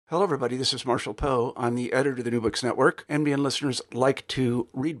Hello, everybody. This is Marshall Poe. I'm the editor of the New Books Network. NBN listeners like to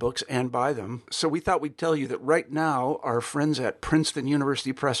read books and buy them. So we thought we'd tell you that right now, our friends at Princeton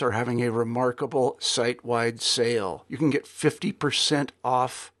University Press are having a remarkable site-wide sale. You can get 50%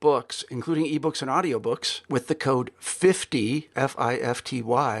 off books, including ebooks and audiobooks, with the code 50,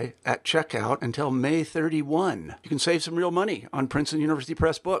 F-I-F-T-Y, at checkout until May 31. You can save some real money on Princeton University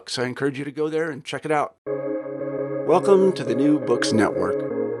Press books. I encourage you to go there and check it out. Welcome to the New Books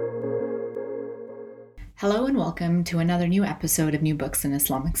Network. Hello and welcome to another new episode of New Books in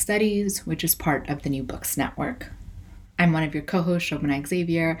Islamic Studies, which is part of the New Books Network. I'm one of your co-hosts, Shobana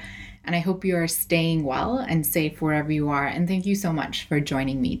Xavier, and I hope you are staying well and safe wherever you are, and thank you so much for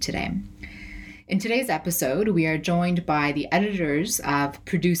joining me today. In today's episode, we are joined by the editors of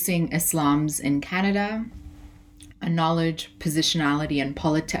Producing Islams in Canada, A Knowledge, Positionality, and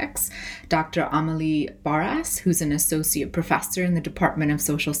Politics, Dr. Amélie Barras, who's an associate professor in the Department of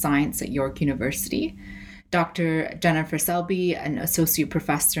Social Science at York University, Dr. Jennifer Selby, an associate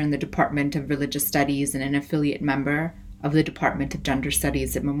professor in the Department of Religious Studies and an affiliate member of the Department of Gender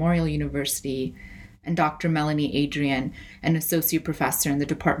Studies at Memorial University, and Dr. Melanie Adrian, an associate professor in the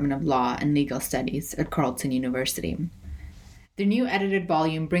Department of Law and Legal Studies at Carleton University. The new edited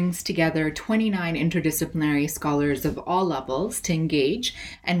volume brings together 29 interdisciplinary scholars of all levels to engage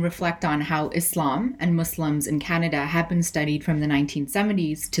and reflect on how Islam and Muslims in Canada have been studied from the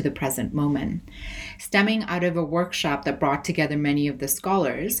 1970s to the present moment. Stemming out of a workshop that brought together many of the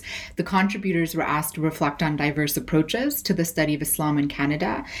scholars, the contributors were asked to reflect on diverse approaches to the study of Islam in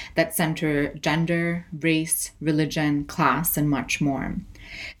Canada that center gender, race, religion, class, and much more.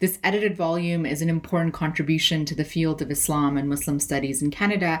 This edited volume is an important contribution to the field of Islam and Muslim studies in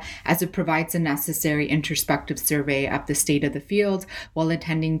Canada, as it provides a necessary introspective survey of the state of the field while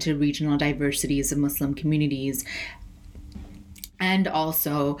attending to regional diversities of Muslim communities, and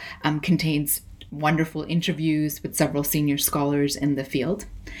also contains wonderful interviews with several senior scholars in the field.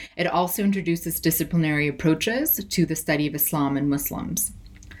 It also introduces disciplinary approaches to the study of Islam and Muslims.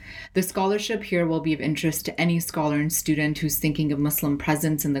 The scholarship here will be of interest to any scholar and student who's thinking of Muslim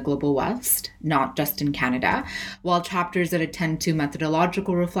presence in the global West, not just in Canada, while chapters that attend to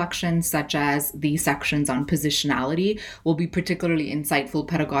methodological reflections, such as the sections on positionality, will be particularly insightful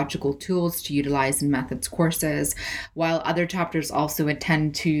pedagogical tools to utilize in methods courses, while other chapters also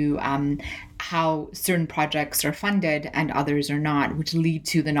attend to how certain projects are funded and others are not, which lead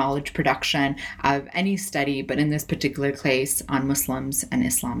to the knowledge production of any study, but in this particular case on Muslims and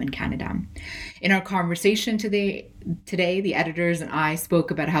Islam in Canada. In our conversation today, the editors and I spoke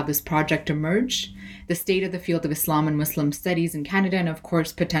about how this project emerged, the state of the field of Islam and Muslim studies in Canada, and of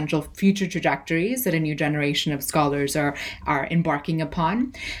course, potential future trajectories that a new generation of scholars are embarking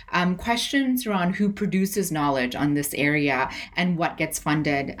upon. Questions around who produces knowledge on this area and what gets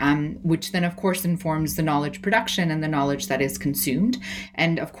funded, which then of course informs the knowledge production and the knowledge that is consumed.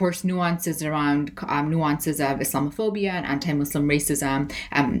 And of course, nuances around nuances of Islamophobia and anti-Muslim racism,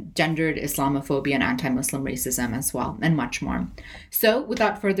 gendered Islamophobia and anti-Muslim racism as well, and much more. So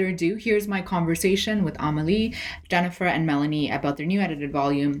without further ado, here's my conversation with Amélie, Jennifer, and Melanie about their new edited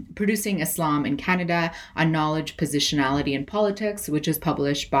volume, Producing Islam in Canada, A Knowledge, Positionality, and Politics, which is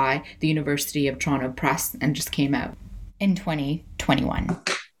published by the University of Toronto Press and just came out in 2021.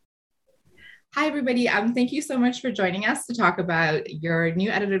 Hi, everybody. Thank you so much for joining us to talk about your new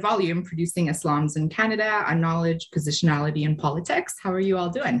edited volume, Producing Islams in Canada, A Knowledge, Positionality, and Politics. How are you all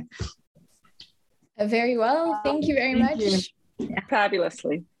doing? Very well. Thank you very much.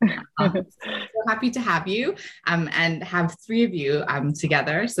 Fabulously. So happy to have you and have three of you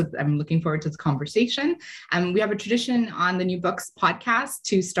together. So I'm looking forward to this conversation. We have a tradition on the New Books podcast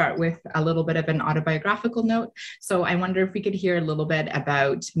to start with a little bit of an autobiographical note. So I wonder if we could hear a little bit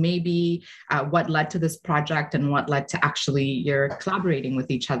about maybe what led to this project and what led to actually your collaborating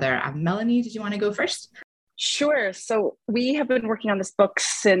with each other. Melanie, did you want to go first? Sure. So we have been working on this book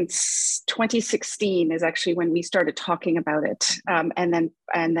since 2016 is actually when we started talking about it, and then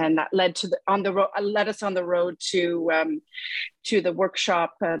that led to led us on the road to the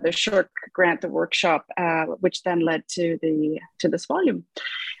workshop, the short grant, the workshop, which then led to this volume.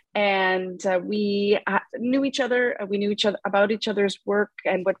 And we knew each other. We knew each other about each other's work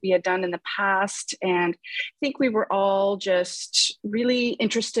and what we had done in the past. And I think we were all just really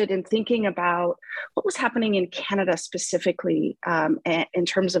interested in thinking about what was happening in Canada specifically in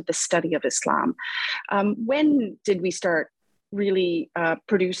terms of the study of Islam. When did we start really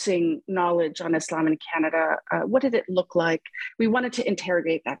producing knowledge on Islam in Canada? What did it look like? We wanted to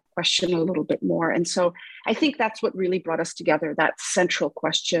interrogate that question a little bit more. And so I think that's what really brought us together, that central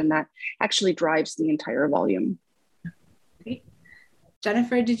question that actually drives the entire volume. Great.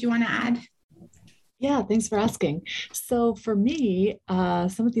 Jennifer, did you want to add? Yeah, thanks for asking. So for me,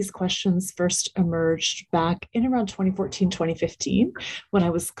 some of these questions first emerged back in around 2014, 2015, when I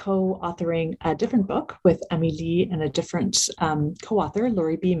was co-authoring a different book with Emmy Lee and a different co-author,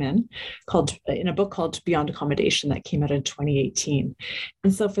 Laurie Beeman, in a book called Beyond Accommodation that came out in 2018.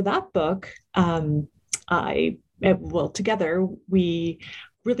 And so for that book, together, we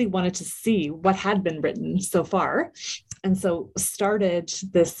really wanted to see what had been written so far. And so started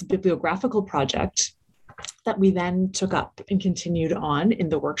this bibliographical project that we then took up and continued on in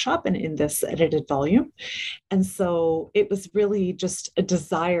the workshop and in this edited volume. And so it was really just a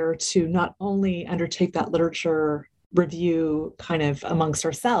desire to not only undertake that literature review kind of amongst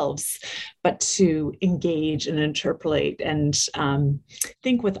ourselves, but to engage and interpolate and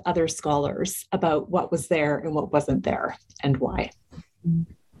think with other scholars about what was there and what wasn't there and why.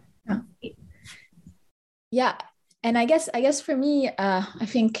 Yeah. And I guess for me, I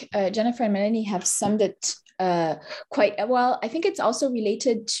think Jennifer and Melanie have summed it quite well. I think it's also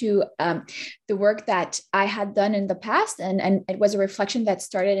related to the work that I had done in the past, and it was a reflection that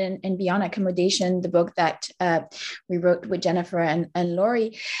started in Beyond Accommodation, the book that we wrote with Jennifer and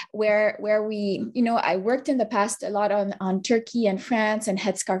Laurie, where we, I worked in the past a lot on Turkey and France and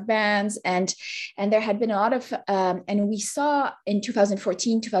headscarf bans, and there had been a lot of, and we saw in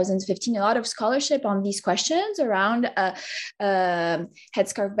 2014, 2015, a lot of scholarship on these questions around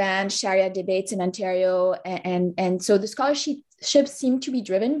headscarf bans, Sharia debates in Ontario. And so the scholarship seemed to be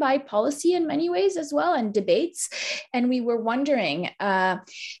driven by policy in many ways as well, and debates. And we were wondering,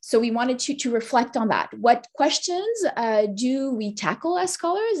 so we wanted to reflect on that. What questions do we tackle as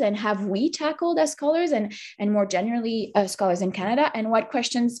scholars, and have we tackled as scholars, and more generally scholars in Canada, and what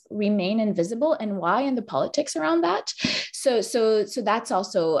questions remain invisible and why, and the politics around that? So that's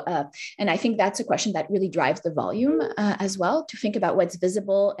also, and I think that's a question that really drives the volume as well, to think about what's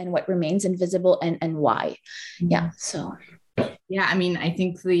visible and what remains invisible, and why. Yeah, so. Yeah, I mean, I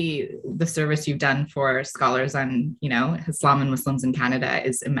think the service you've done for scholars on, Islam and Muslims in Canada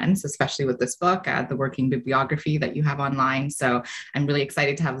is immense, especially with this book, the working bibliography that you have online. So I'm really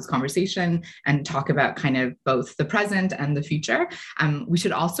excited to have this conversation and talk about kind of both the present and the future. We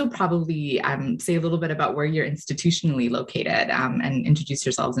should also probably say a little bit about where you're institutionally located, and introduce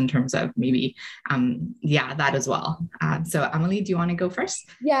yourselves in terms of maybe, that as well. So Emily, do you want to go first?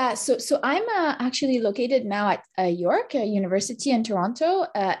 Yeah, so I'm actually located now at York University in Toronto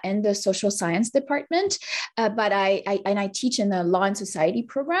in the social science department, but I teach in the law and society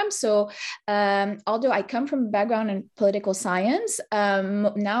program. So although I come from a background in political science,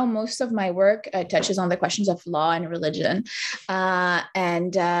 now most of my work touches on the questions of law and religion,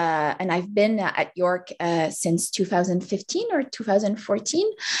 and I've been at York since 2015 or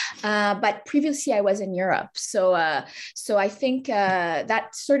 2014, but previously I was in Europe. So I think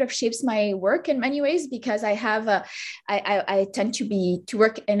that sort of shapes my work in many ways, because I have I tend to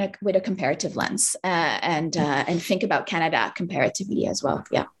work with a comparative lens, and think about Canada comparatively as well.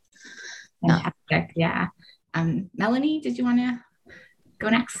 Yeah. Fantastic. Yeah. Melanie, did you want to go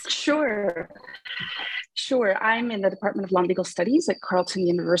next? Sure. I'm in the Department of Law and Legal Studies at Carleton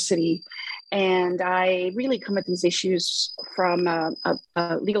University, and I really come at these issues from a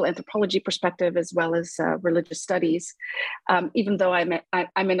legal anthropology perspective as well as religious studies, even though I'm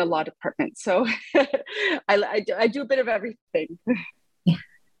in a law department. So I do a bit of everything. Yeah,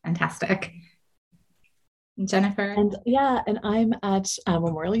 fantastic. Jennifer? And I'm at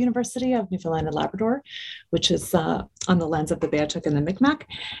Memorial University of Newfoundland and Labrador, which is on the lands of the Beothuk and the Mi'kmaq.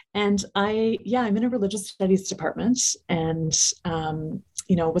 And I'm in a religious studies department, and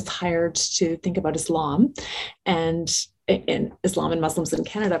was hired to think about Islam and in Islam and Muslims in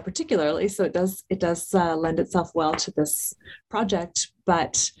Canada particularly. So it does lend itself well to this project.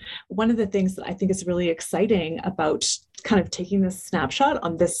 But one of the things that I think is really exciting about kind of taking this snapshot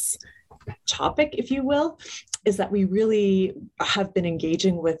on this topic, if you will, is that we really have been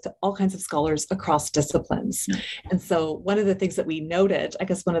engaging with all kinds of scholars across disciplines. And so one of the things that we noted, I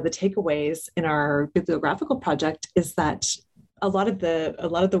guess one of the takeaways in our bibliographical project, is that a lot of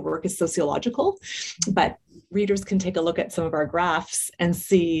the work is sociological, but readers can take a look at some of our graphs and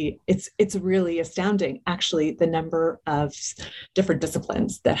see it's really astounding, actually, the number of different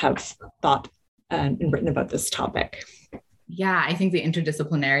disciplines that have thought and written about this topic. Yeah, I think the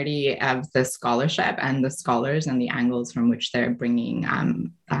interdisciplinarity of the scholarship and the scholars and the angles from which they're bringing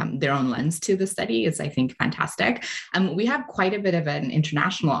their own lens to the study is, I think, fantastic. We have quite a bit of an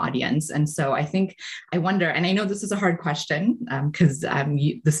international audience. And so I wonder, and I know this is a hard question because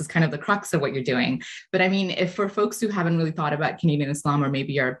this is kind of the crux of what you're doing. But I mean, if for folks who haven't really thought about Canadian Islam, or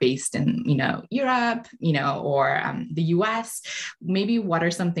maybe are based in, Europe, or the US, maybe what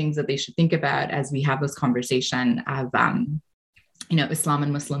are some things that they should think about as we have this conversation of, Islam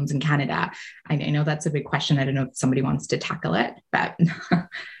and Muslims in Canada? I know that's a big question. I don't know if somebody wants to tackle it, but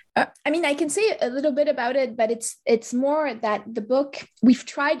I can say a little bit about it, but it's more that the book, we've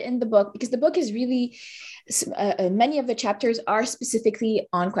tried in the book, because the book is really, many of the chapters are specifically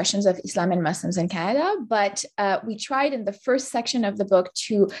on questions of Islam and Muslims in Canada, but we tried in the first section of the book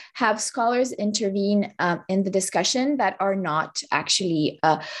to have scholars intervene in the discussion that are not actually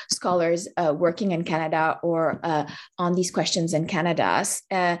scholars working in Canada or on these questions in Canada,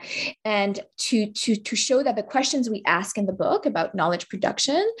 and to show that the questions we ask in the book about knowledge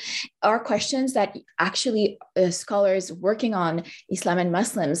production are questions that actually scholars working on Islam and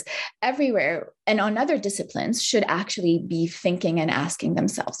Muslims everywhere and on other disciplines should actually be thinking and asking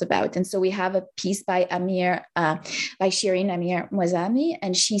themselves about. And so we have a piece by Shireen Amir Mwazami,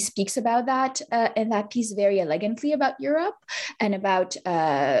 and she speaks about that in that piece very elegantly about Europe and about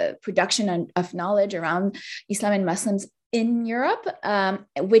production of knowledge around Islam and Muslims in Europe,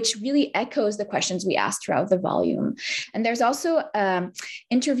 which really echoes the questions we asked throughout the volume. And there's also an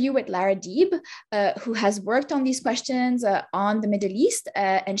interview with Lara Deeb, who has worked on these questions on the Middle East,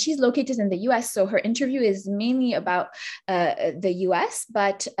 and she's located in the US. So her interview is mainly about the US,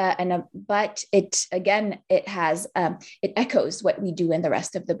 but it echoes what we do in the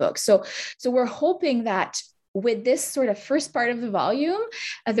rest of the book. So we're hoping that with this sort of first part of the volume,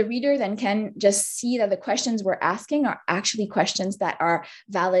 the reader then can just see that the questions we're asking are actually questions that are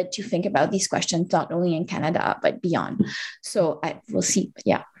valid to think about these questions, not only in Canada, but beyond. So we'll see.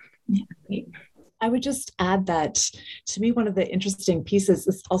 Yeah. I would just add that to me, one of the interesting pieces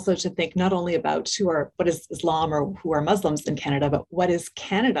is also to think not only about what is Islam or who are Muslims in Canada, but what is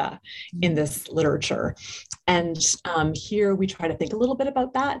Canada in this literature. And here we try to think a little bit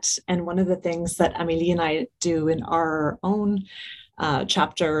about that. And one of the things that Amélie and I do in our own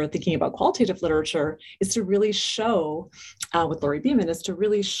chapter, thinking about qualitative literature, is to really show, with Laurie Beeman, is to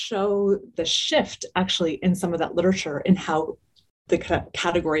really show the shift actually in some of that literature in how the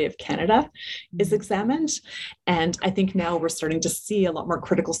category of Canada is examined. And I think now we're starting to see a lot more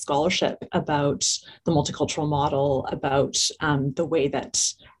critical scholarship about the multicultural model, about the way that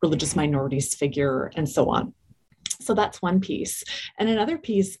religious minorities figure, and so on. So that's one piece. And another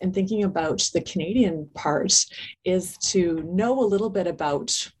piece in thinking about the Canadian part is to know a little bit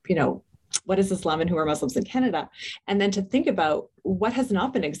about, what is Islam and who are Muslims in Canada? And then to think about what has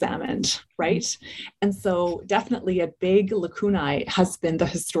not been examined, right? And so definitely a big lacunae has been the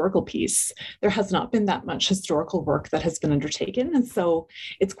historical piece. There has not been that much historical work that has been undertaken. And so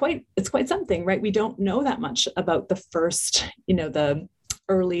it's quite something, right? We don't know that much about the first, the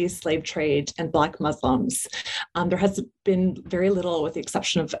early slave trade and Black Muslims. There has been very little, with the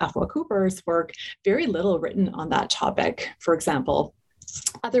exception of Afua Cooper's work, very little written on that topic, for example.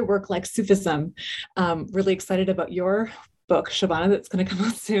 Other work like Sufism, really excited about your book, Shabana, that's going to come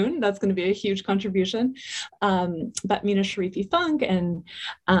out soon. That's going to be a huge contribution. But Mina Sharifi Funk and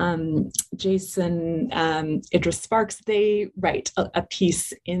Jason Idris Sparks, they write a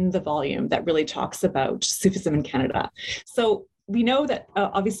piece in the volume that really talks about Sufism in Canada. So we know that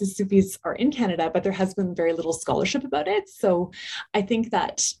obviously Sufis are in Canada, but there has been very little scholarship about it. So I think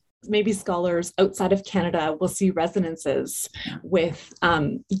that maybe scholars outside of Canada will see resonances with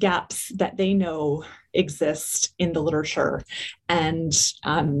gaps that they know exist in the literature, and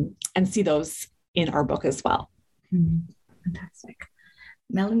see those in our book as well. Fantastic.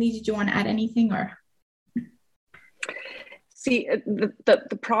 Melanie, did you want to add anything, or? See,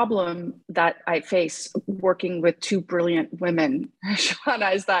 the problem that I face working with two brilliant women,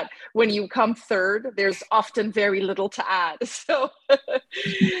 Shabana, is that when you come third, there's often very little to add. So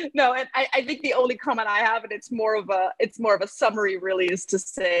no, and I think the only comment I have, and it's more of a summary really, is to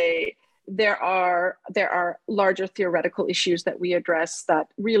say there are larger theoretical issues that we address that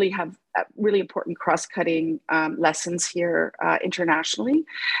really have really important cross-cutting lessons here internationally,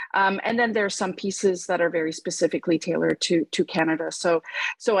 and then there are some pieces that are very specifically tailored to Canada. So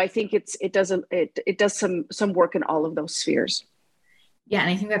I think it does some work in all of those spheres. Yeah, and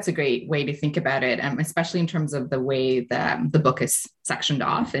I think that's a great way to think about it, especially in terms of the way the book is sectioned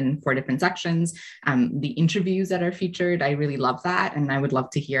off in 4 different sections. The interviews that are featured, I really love that. And I would love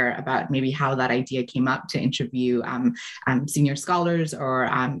to hear about maybe how that idea came up to interview senior scholars or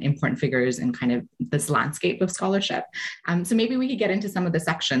important figures in kind of this landscape of scholarship. So maybe we could get into some of the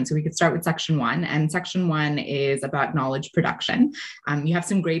sections. So we could start with section 1. And section 1 is about knowledge production. You have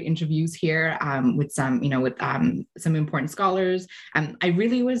some great interviews here with some important scholars. I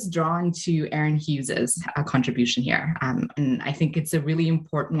really was drawn to Aaron Hughes's contribution here. And I think it's a really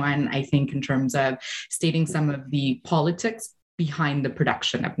important one, I think, in terms of stating some of the politics behind the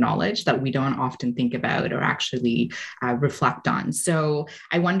production of knowledge that we don't often think about or actually reflect on. So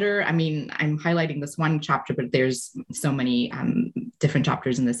I wonder, I'm highlighting this one chapter, but there's so many different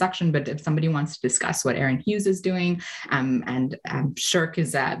chapters in this section, but if somebody wants to discuss what Aaron Hughes is doing, and SSHRC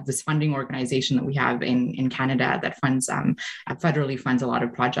is this funding organization that we have in Canada that funds, federally funds a lot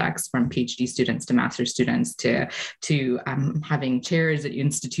of projects, from PhD students to master's students to having chairs at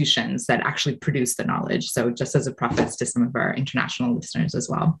institutions that actually produce the knowledge. So just as a preface to some of our international listeners as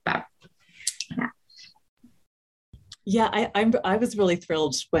well. But yeah, I was really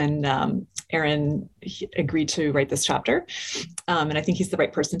thrilled when Aaron agreed to write this chapter. And I think he's the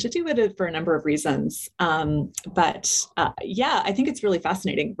right person to do it for a number of reasons. But I think it's really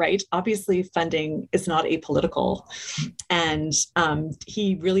fascinating, right? Obviously, funding is not apolitical. And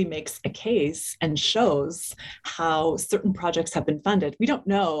he really makes a case and shows how certain projects have been funded. We don't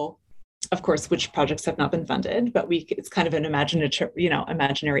know, of course, which projects have not been funded, but it's kind of an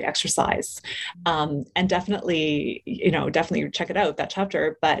imaginary exercise. And definitely check it out, that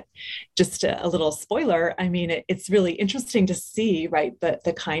chapter. But just a little spoiler, it's really interesting to see, right,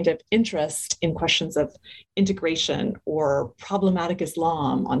 the kind of interest in questions of integration or problematic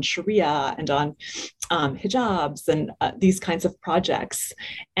Islam, on Sharia and on hijabs and these kinds of projects,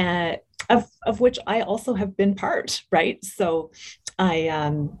 of which I also have been part, right? So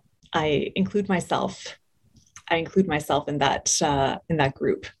I include myself in that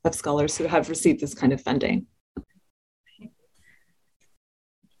group of scholars who have received this kind of funding.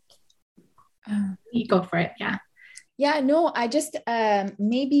 You go for it. Yeah. Yeah, no, I just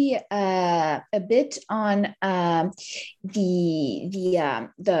maybe a bit on the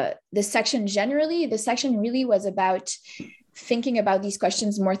section generally. The section really was about thinking about these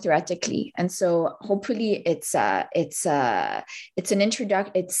questions more theoretically, and so hopefully it's an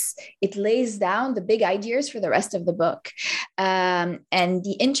introduction. It lays down the big ideas for the rest of the book, and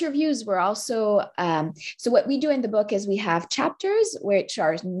the interviews were also. So what we do in the book is we have chapters which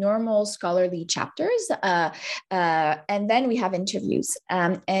are normal scholarly chapters, and then we have interviews,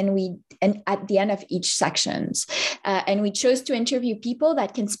 and at the end of each sections, and we chose to interview people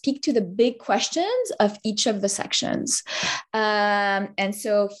that can speak to the big questions of each of the sections. And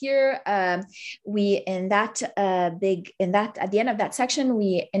so here we at the end of that section,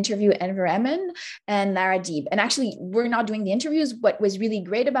 we interview Enver Emin and Lara Deeb. And actually, we're not doing the interviews. What was really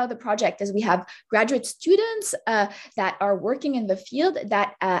great about the project is we have graduate students that are working in the field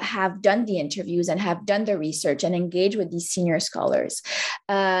that have done the interviews and have done the research and engage with these senior scholars.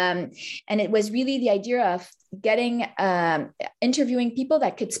 And it was really the idea of getting interviewing people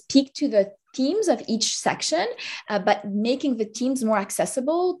that could speak to the themes of each section, but making the themes more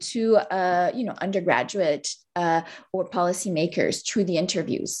accessible to undergraduate or policymakers through the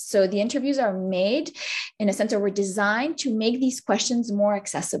interviews. So the interviews are made in a sense, or were designed to make these questions more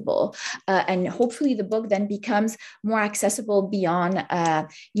accessible, and hopefully the book then becomes more accessible beyond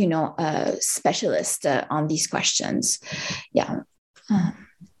specialists on these questions. Yeah.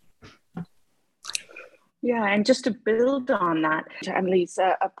 Yeah, and just to build on that, to Emily's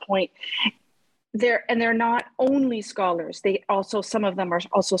a point, they're not only scholars. Some of them are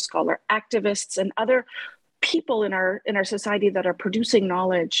also scholar activists and other people in our society that are producing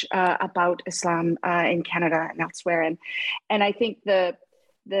knowledge about Islam in Canada and elsewhere. And I think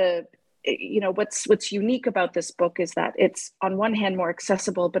what's unique about this book is that it's on one hand more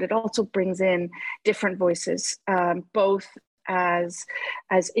accessible, but it also brings in different voices, both as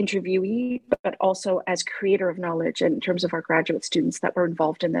interviewee, but also as creator of knowledge in terms of our graduate students that were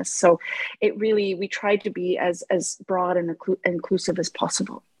involved in this. So we tried to be as broad and inclusive as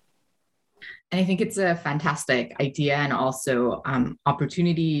possible. And I think it's a fantastic idea and also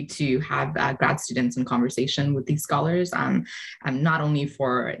opportunity to have grad students in conversation with these scholars, not only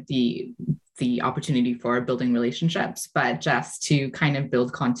for the opportunity for building relationships, but just to kind of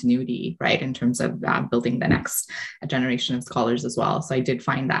build continuity, right, in terms of building the next generation of scholars as well. So I did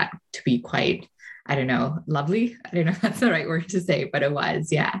find that to be quite I don't know, lovely. I don't know if that's the right word to say, but it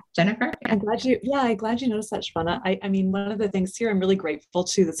was. Yeah. Jennifer? Yeah. I'm glad you noticed that, Shivana. I mean, one of the things here, I'm really grateful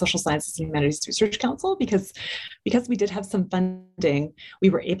to the Social Sciences and Humanities Research Council because we did have some funding, we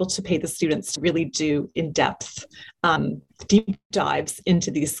were able to pay the students to really do in-depth deep dives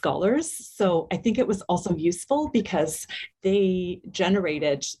into these scholars. So I think it was also useful because they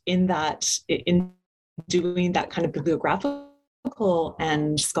generated in doing that kind of bibliographical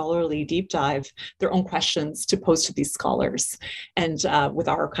and scholarly deep dive, their own questions to pose to these scholars, and with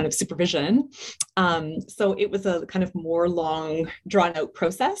our kind of supervision. So it was a kind of more long, drawn out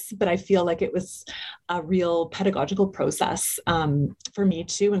process, but I feel like it was a real pedagogical process for me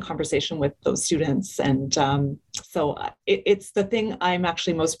too, in conversation with those students. And so it's the thing I'm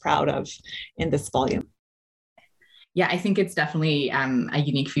actually most proud of in this volume. Yeah, I think it's definitely a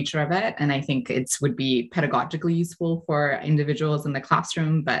unique feature of it. And I think it would be pedagogically useful for individuals in the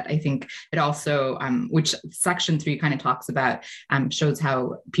classroom. But I think it also, which section 3 kind of talks about, shows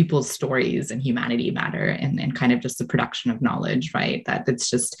how people's stories and humanity matter and kind of just the production of knowledge, right? That it's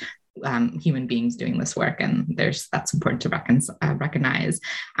just human beings doing this work, and that's important to recognize.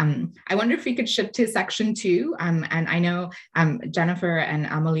 I wonder if we could shift to section 2. And I know Jennifer and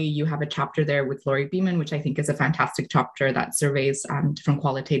Emily, you have a chapter there with Laurie Beeman, which I think is a fantastic chapter that surveys different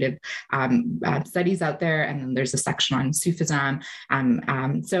qualitative studies out there. And then there's a section on Sufism.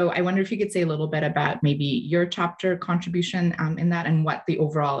 So I wonder if you could say a little bit about maybe your chapter contribution in that and what the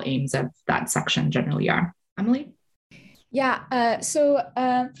overall aims of that section generally are. Emily? Yeah. So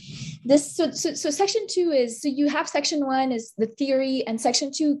section 2 is, so you have section 1 is the theory, and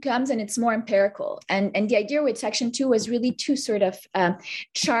section 2 comes and it's more empirical. And the idea with section 2 was really to sort of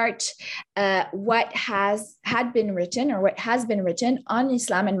chart what had been written or what has been written on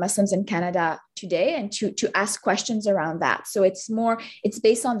Islam and Muslims in Canada today, and to ask questions around that. So it's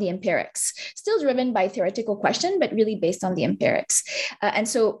based on the empirics, still driven by theoretical question, but really based on the empirics. And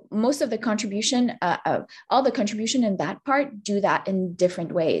so most of the contribution, all the contribution in that part do that in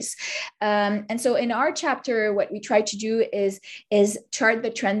different ways. And so in our chapter, what we try to do is chart the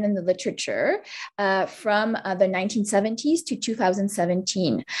trend in the literature from the 1970s to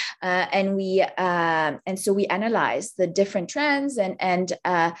 2017. And so we analyze the different trends and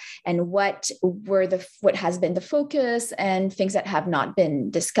what has been the focus and things that have not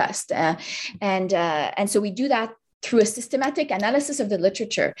been discussed. And so we do that through a systematic analysis of the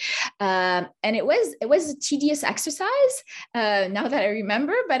literature. And it was a tedious exercise, now that I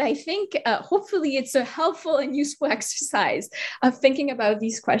remember, but I think hopefully it's a helpful and useful exercise of thinking about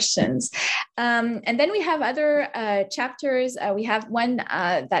these questions. And then we have other chapters. We have one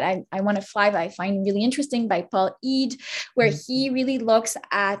that I want to flag that I find really interesting by Paul Eade, where he really looks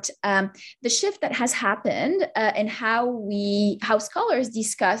at the shift that has happened in how scholars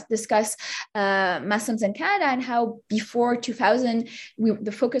discuss Muslims in Canada, and how before 2000,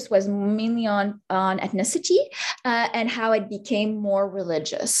 the focus was mainly on ethnicity, and how it became more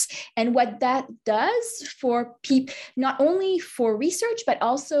religious, and what that does for people, not only for research, but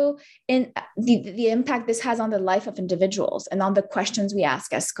also in the impact this has on the life of individuals and on the questions we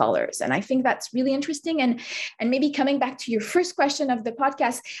ask as scholars. And I think that's really interesting. And maybe coming back to your first question of the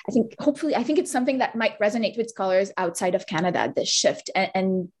podcast, I think it's something that might resonate with scholars outside of Canada, this shift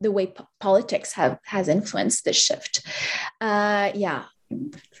and the way politics has influenced this shift. Yeah.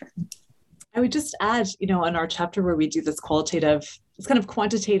 I would just add, in our chapter where we do this kind of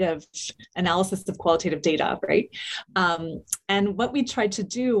quantitative analysis of qualitative data, right? And what we tried to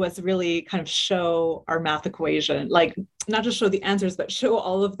do was really kind of show our math equation, like not just show the answers, but show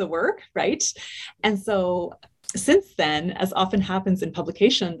all of the work, right? And so since then, as often happens in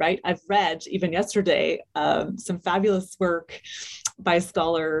publication, right, I've read, even yesterday, some fabulous work by a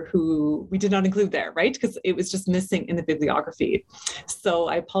scholar who we did not include there, right? Because it was just missing in the bibliography. So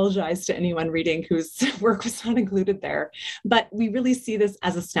I apologize to anyone reading whose work was not included there. But we really see this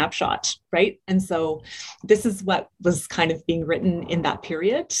as a snapshot, right? And so this is what was kind of being written in that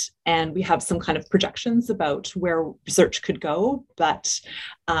period. And we have some kind of projections about where research could go, but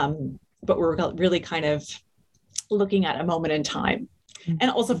we're really kind of looking at a moment in time,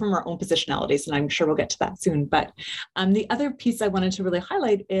 and also from our own positionalities. And I'm sure we'll get to that soon. But the other piece I wanted to really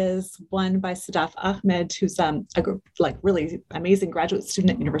highlight is one by Sadaf Ahmed, who's a really amazing graduate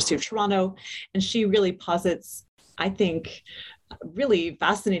student at University of Toronto. And she really posits, I think, really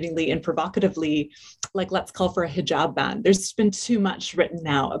fascinatingly and provocatively, like, let's call for a hijab ban. There's been too much written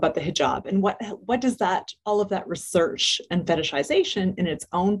now about the hijab, and what does all of that research and fetishization in its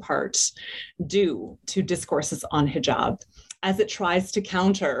own part do to discourses on hijab? as it tries to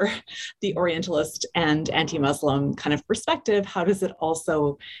counter the Orientalist and anti-Muslim kind of perspective, how does it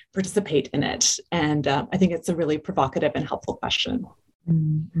also participate in it? And I think it's a really provocative and helpful question.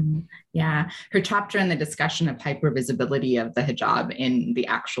 Mm-hmm. Yeah, her chapter and the discussion of hypervisibility of the hijab in the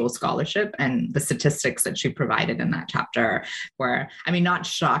actual scholarship and the statistics that she provided in that chapter were, I mean, not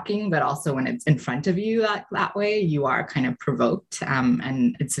shocking, but also when it's in front of you that way, you are kind of provoked.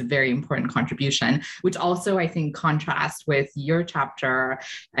 And it's a very important contribution, which also I think contrasts with your chapter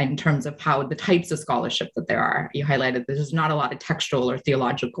in terms of how the types of scholarship that there are. You highlighted there's not a lot of textual or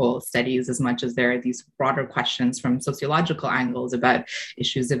theological studies as much as there are these broader questions from sociological angles about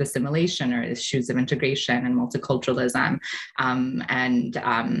issues of assimilation or issues of integration and multiculturalism.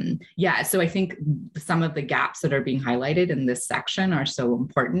 So I think some of the gaps that are being highlighted in this section are so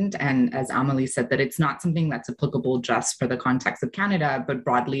important. And as Amelie said, that it's not something that's applicable just for the context of Canada, but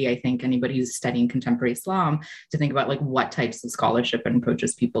broadly, I think anybody who's studying contemporary Islam to think about like what types of scholarship and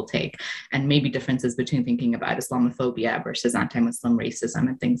approaches people take, and maybe differences between thinking about Islamophobia versus anti-Muslim racism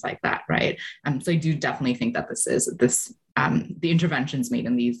and things like that, right? So I do definitely think that the interventions made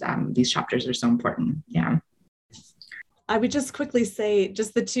in these chapters are so important. Yeah. I would just quickly say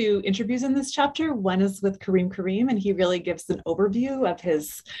just the two interviews in this chapter. One is with Karim, and he really gives an overview of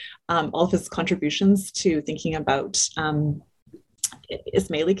his all of his contributions to thinking about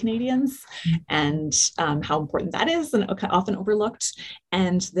Ismaili Canadians and how important that is and often overlooked.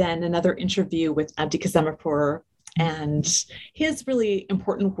 And then another interview with Abdi Kazemapour and his really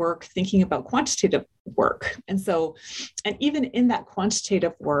important work thinking about quantitative work. And even in that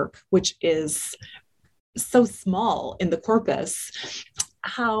quantitative work, which is so small in the corpus,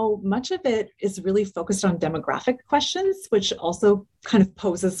 how much of it is really focused on demographic questions, which also kind of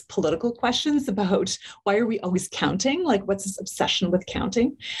poses political questions about why are we always counting? Like, what's this obsession with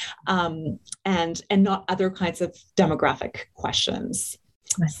counting? And not other kinds of demographic questions.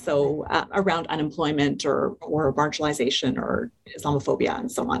 So around unemployment or marginalization or Islamophobia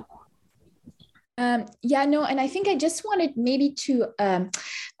and so on. And I think I just wanted maybe to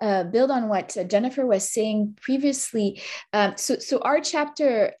build on what Jennifer was saying previously. So our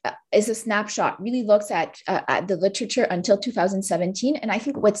chapter is a snapshot, really looks at the literature until 2017. And I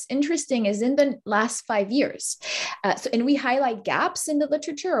think what's interesting is in the last 5 years. And we highlight gaps in the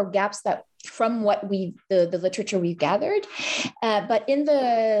literature or gaps that from what the literature we've gathered. But in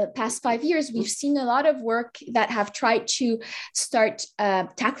the past 5 years, we've seen a lot of work that have tried to start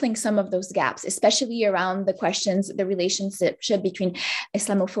tackling some of those gaps, especially around the questions, the relationship between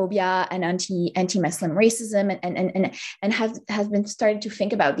Islamophobia and anti-Muslim racism, and has been starting to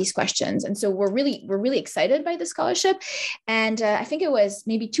think about these questions. And so we're really excited by the scholarship. And I think it was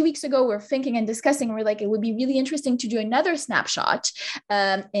maybe 2 weeks ago, we're thinking and discussing, we're like, it would be really interesting to do another snapshot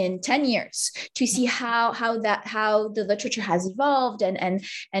in 10 years to see how the literature has evolved and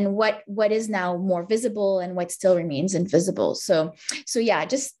what is now more visible and what still remains invisible. So yeah,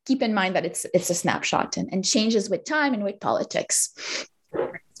 just keep in mind that it's a snapshot and changes with time and with politics.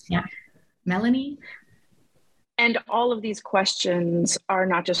 Yeah. Melanie? And all of these questions are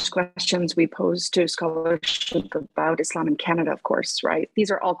not just questions we pose to scholarship about Islam in Canada, of course, right?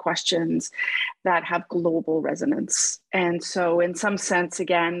 These are all questions that have global resonance. And so in some sense,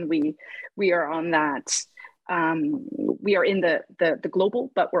 again, we are on that. We are in the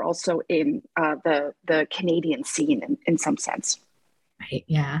global, but we're also in the Canadian scene in some sense. Right.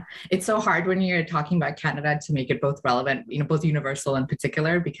 Yeah. It's so hard when you're talking about Canada to make it both relevant, both universal and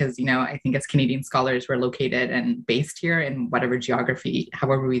particular, because, I think as Canadian scholars, we're located and based here in whatever geography,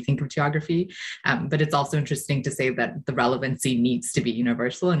 however we think of geography. But it's also interesting to say that the relevancy needs to be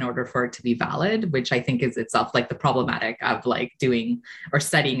universal in order for it to be valid, which I think is itself like the problematic of like doing or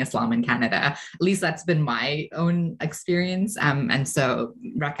studying Islam in Canada. At least that's been my own experience. And so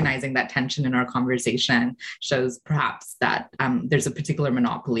recognizing that tension in our conversation shows perhaps that there's a particular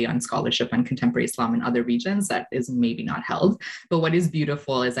monopoly on scholarship on contemporary Islam in other regions that is maybe not held. But what is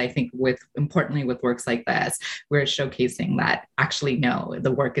beautiful is I think importantly with works like this, we're showcasing that actually, no,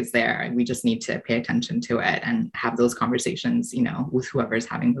 the work is there. We just need to pay attention to it and have those conversations, with whoever's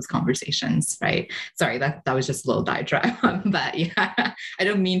having those conversations, right? Sorry, that was just a little diatribe. But yeah, I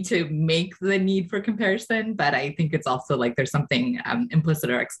don't mean to make the need for comparison, but I think it's also like there's something implicit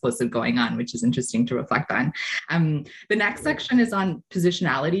or explicit going on, which is interesting to reflect on. The next section is on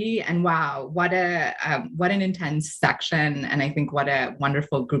positionality, and wow, what an intense section, and I think what a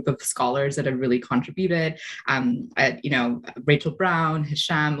wonderful group of scholars that have really contributed. Rachel Brown,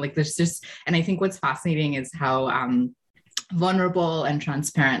 Hisham, like there's just, and I think what's fascinating is how vulnerable and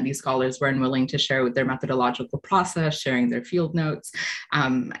transparent. These scholars were unwilling to share their methodological process, sharing their field notes.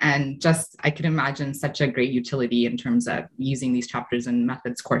 And just, I can imagine such a great utility in terms of using these chapters and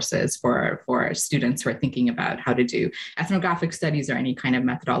methods courses for students who are thinking about how to do ethnographic studies or any kind of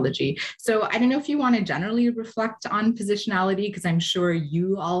methodology. So I don't know if you want to generally reflect on positionality, because I'm sure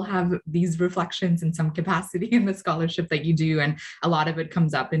you all have these reflections in some capacity in the scholarship that you do. And a lot of it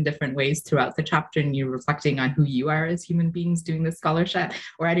comes up in different ways throughout the chapter, and you're reflecting on who you are as human beings doing this scholarship.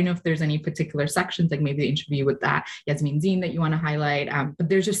 Or I don't know if there's any particular sections, like maybe the interview with that Yasmin Zine that you want to highlight. But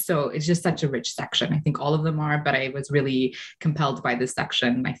there's it's just such a rich section. I think all of them are, but I was really compelled by this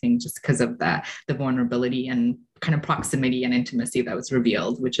section, I think, just because of the vulnerability and kind of proximity and intimacy that was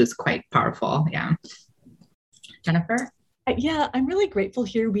revealed, which is quite powerful. Yeah. Jennifer? Yeah, I'm really grateful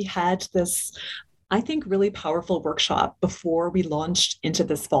here. We had this, I think, really powerful workshop before we launched into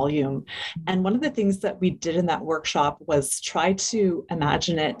this volume. And one of the things that we did in that workshop was try to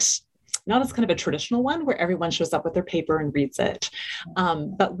imagine it not as kind of a traditional one where everyone shows up with their paper and reads it,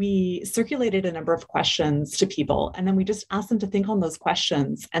 but we circulated a number of questions to people, and then we just asked them to think on those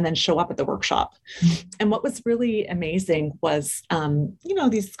questions and then show up at the workshop. And what was really amazing was,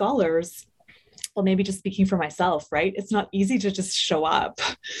 these scholars, well, maybe just speaking for myself, right? It's not easy to just show up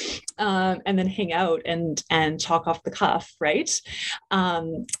and then hang out and talk off the cuff, right?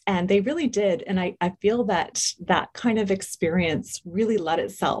 And they really did. And I feel that kind of experience really led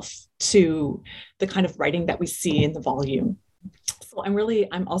itself to the kind of writing that we see in the volume. So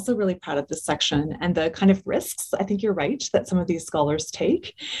I'm also really proud of this section and the kind of risks, I think you're right, that some of these scholars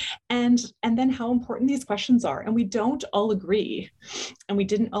take, and then how important these questions are. And we don't all agree, and we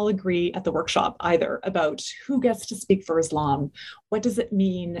didn't all agree at the workshop either, about who gets to speak for Islam. What does it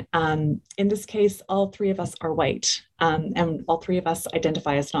mean? In this case, all three of us are white, and all three of us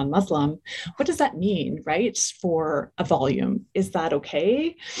identify as non-Muslim. What does that mean, right, for a volume? Is that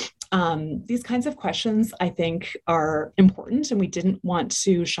okay? These kinds of questions, I think, are important, and we didn't want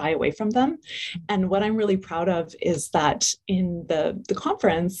to shy away from them. And what I'm really proud of is that in the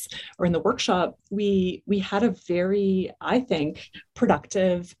conference, or in the workshop, we had a very, I think,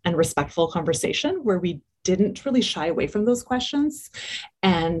 productive and respectful conversation where we didn't really shy away from those questions.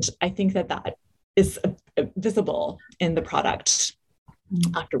 And I think that is visible in the product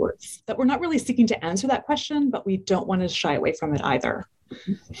afterwards, that we're not really seeking to answer that question, but we don't want to shy away from it either.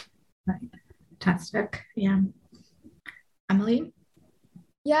 Right. Fantastic. Yeah. Emily?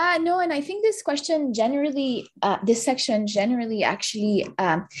 Yeah, no, and I think this question generally, this section generally actually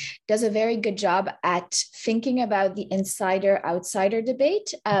does a very good job at thinking about the insider-outsider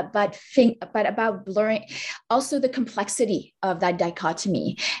debate, but about blurring also the complexity of that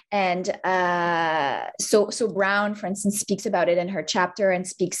dichotomy. And so Brown, for instance, speaks about it in her chapter and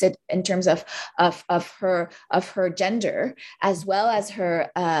speaks it in terms of her gender as well as her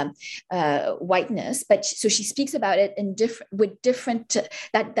whiteness. But so she speaks about it in different.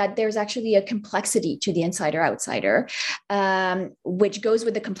 That there's actually a complexity to the insider-outsider, which goes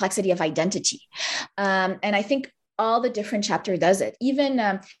with the complexity of identity. And I think all the different chapter does it.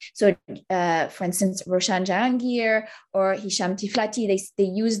 Even, for instance, Roshan Jahangir or Hisham Tiflati, they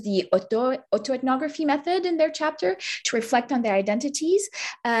use the autoethnography method in their chapter to reflect on their identities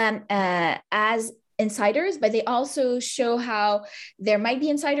as insiders, but they also show how there might be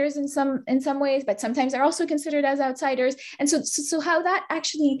insiders in some ways, but sometimes they're also considered as outsiders. And so how that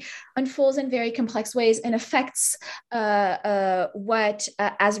actually unfolds in very complex ways and affects what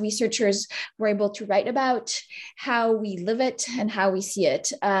as researchers we're able to write about, how we live it and how we see it.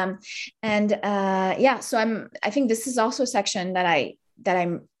 So I think this is also a section that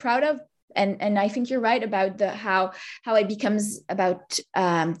I'm proud of. And I think you're right about how it becomes about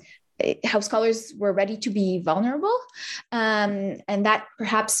how scholars were ready to be vulnerable, and that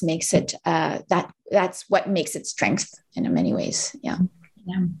perhaps makes it that's what makes it strength in many ways.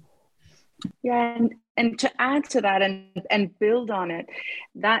 And to add to that and build on it,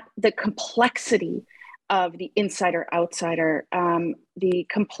 that the complexity of the insider-outsider, the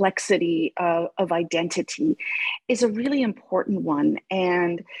complexity of identity is a really important one.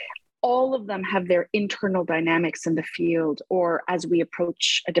 And all of them have their internal dynamics in the field, or as we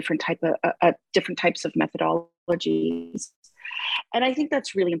approach different types of methodologies. And I think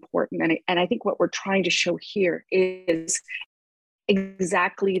that's really important. And I think what we're trying to show here is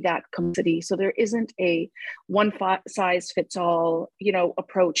exactly that complexity. So there isn't a one-size-fits-all,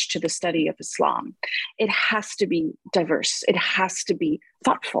 approach to the study of Islam. It has to be diverse. It has to be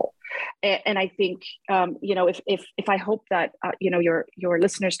thoughtful. And I think, if I hope that your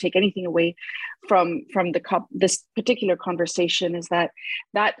listeners take anything away from this particular conversation, is that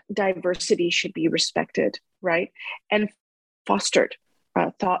diversity should be respected, right? And fostered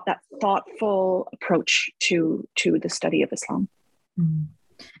that thoughtful approach to the study of Islam. Mm.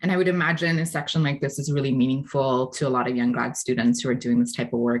 And I would imagine a section like this is really meaningful to a lot of young grad students who are doing this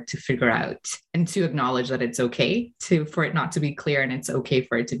type of work to figure out and to acknowledge that it's okay for it not to be clear, and it's okay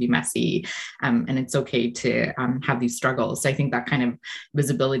for it to be messy, and it's okay to have these struggles. So I think that kind of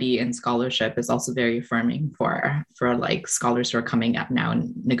visibility in scholarship is also very affirming for like scholars who are coming up now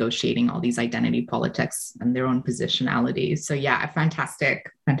and negotiating all these identity politics and their own positionalities. So yeah, a fantastic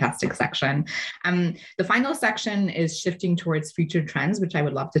section. The final section is shifting towards future trends, which I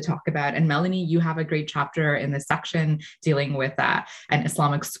would love to talk about. And Melanie, you have a great chapter in this section dealing with an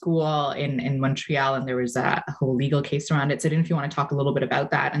Islamic school in Montreal, and there was a whole legal case around it. So I didn't know if you want to talk a little bit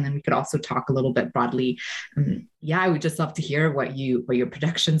about that, and then we could also talk a little bit broadly. I would just love to hear what your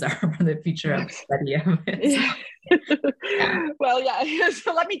predictions are for the future of the study of it. Yeah. Well, yeah.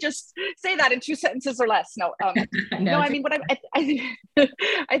 So let me just say that in 2 sentences or less. No, I mean,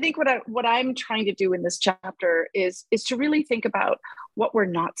 I think what I'm trying to do in this chapter is to really think about what we're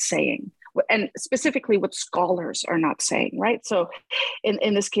not saying, and specifically what scholars are not saying, right? So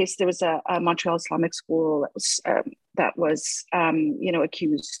in this case, there was a Montreal Islamic school that was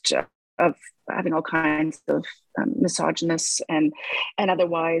accused of having all kinds of misogynist and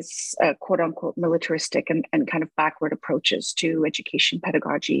otherwise quote unquote militaristic and kind of backward approaches to education,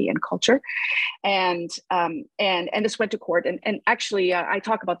 pedagogy, and culture, and this went to court. And actually, I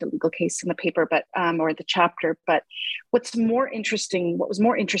talk about the legal case in the paper, but or the chapter. But what was more interesting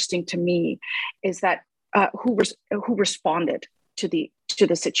to me is that who responded to the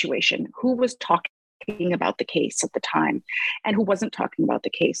situation, who was talking about the case at the time and who wasn't talking about the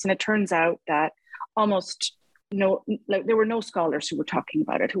case. And it turns out that there were no scholars who were talking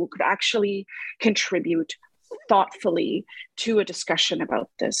about it, who could actually contribute thoughtfully to a discussion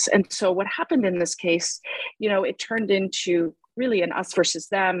about this. And so what happened in this case, it turned into really an us versus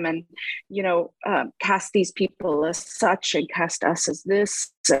them, and, cast these people as such and cast us as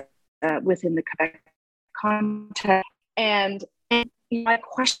this within the Quebec context. And my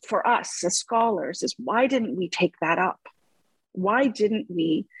question for us as scholars is, why didn't we take that up? Why didn't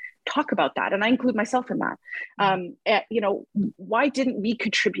we talk about that? And I include myself in that. Why didn't we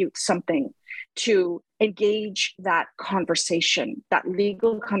contribute something to engage that conversation, that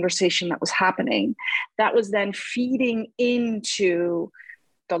legal conversation that was happening, that was then feeding into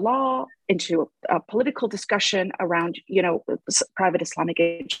the law, into a political discussion around, private Islamic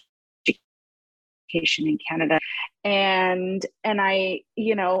education in Canada. And I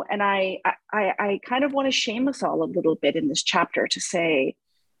kind of want to shame us all a little bit in this chapter to say,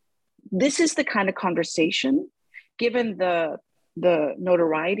 this is the kind of conversation, given the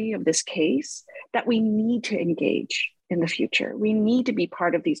notoriety of this case, that we need to engage in the future. We need to be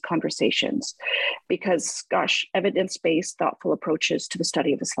part of these conversations because, gosh, evidence-based, thoughtful approaches to the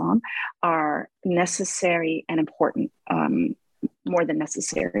study of Islam are necessary and important, more than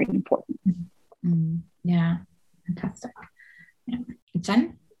necessary and important. Yeah, fantastic. Yeah.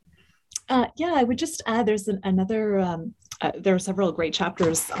 Jen? I would just add there's another, there are several great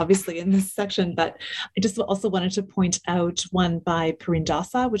chapters, obviously, in this section, but I just also wanted to point out one by Pareen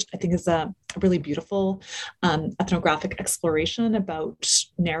Dasa, which I think is a really beautiful ethnographic exploration about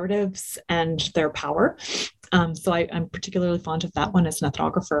narratives and their power. So I'm particularly fond of that one as an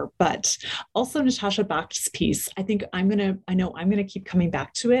ethnographer, but also Natasha Bakht's piece. I think I'm going to keep coming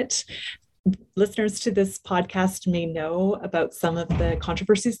back to it. Listeners to this podcast may know about some of the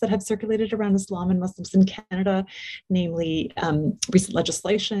controversies that have circulated around Islam and Muslims in Canada, namely recent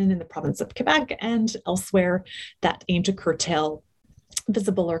legislation in the province of Quebec and elsewhere that aim to curtail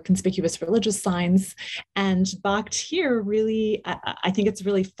visible or conspicuous religious signs. And Bakht here really, I think it's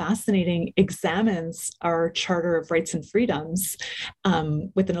really fascinating, examines our Charter of Rights and Freedoms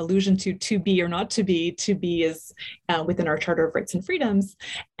with an allusion to be or not to be. To be is within our Charter of Rights and Freedoms,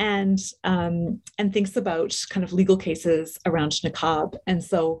 and thinks about kind of legal cases around niqab. And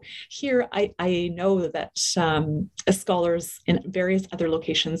so here I know that as scholars in various other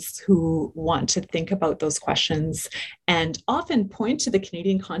locations who want to think about those questions and often point to the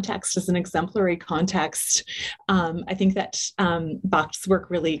Canadian context as an exemplary context, I think that Bakht's work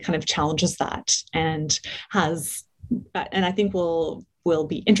really kind of challenges that and I think will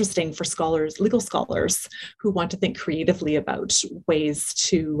be interesting for scholars, legal scholars, who want to think creatively about ways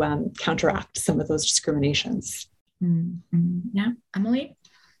to counteract some of those discriminations. Mm-hmm. Yeah, Emily?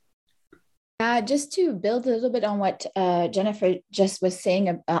 Just to build a little bit on what Jennifer just was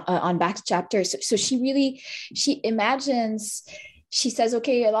saying on Bakht's chapter. So she imagines, she says,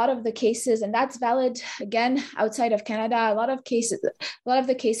 okay, a lot of the cases, and that's valid again outside of Canada, a lot of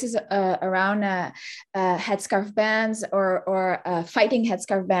the cases around headscarf bans or fighting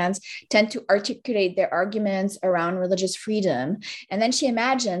headscarf bans tend to articulate their arguments around religious freedom. And then she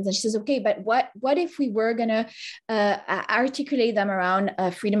imagines, and she says, okay, but what if we were going to articulate them around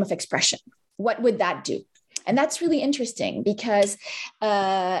freedom of expression? What would that do? And that's really interesting because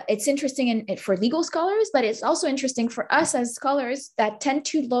it's interesting for legal scholars, but it's also interesting for us as scholars that tend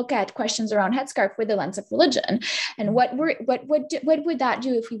to look at questions around headscarf with the lens of religion. And what would that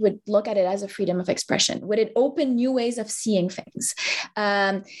do if we would look at it as a freedom of expression? Would it open new ways of seeing things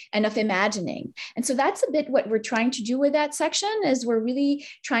and of imagining? And so that's a bit what we're trying to do with that section, is we're really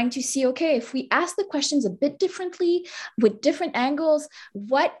trying to see, okay, if we ask the questions a bit differently with different angles,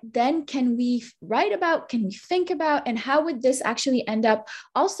 what then can we write about? Can we think about, and how would this actually end up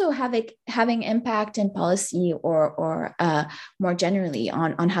also having impact in policy or more generally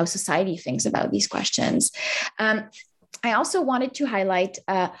on how society thinks about these questions? I also wanted to highlight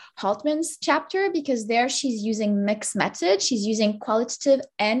Haltman's chapter, because there she's using mixed methods. She's using qualitative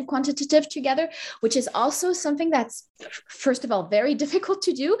and quantitative together, which is also something that's, first of all, very difficult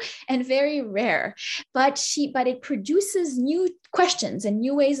to do and very rare. But it produces new questions and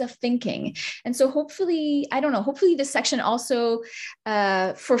new ways of thinking. And so hopefully this section also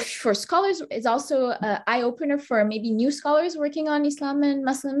for scholars is also an eye-opener for maybe new scholars working on Islam and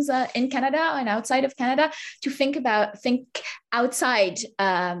Muslims in Canada and outside of Canada, to think outside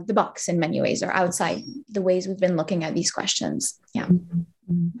the box in many ways, or outside the ways we've been looking at these questions. Yeah.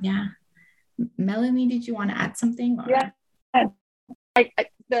 Yeah. Melanie, did you want to add something? Or?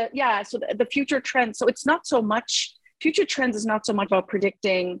 Yeah. So the future trends. So it's not so much, future trends is not so much about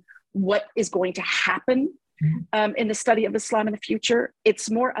predicting what is going to happen in the study of Islam in the future. It's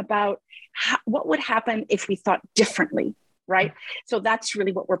more about what would happen if we thought differently. Right. So that's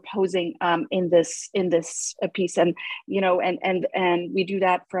really what we're posing in this piece. And, and we do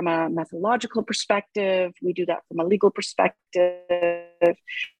that from a methodological perspective. We do that from a legal perspective.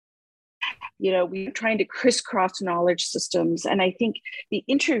 We're trying to crisscross knowledge systems. And I think the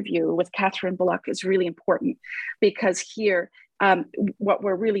interview with Catherine Bullock is really important, because here, what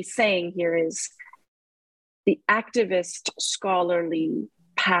we're really saying here is the activist scholarly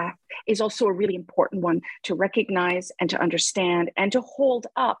path is also a really important one to recognize and to understand and to hold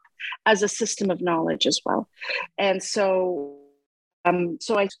up as a system of knowledge as well. And so I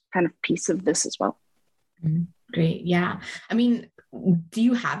kind of piece of this as well. Great. Yeah. I mean, do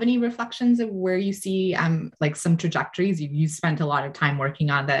you have any reflections of where you see like some trajectories? You spent a lot of time working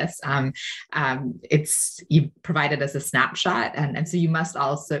on this. You provided us a snapshot, and so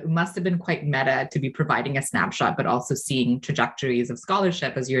it must have been quite meta to be providing a snapshot, but also seeing trajectories of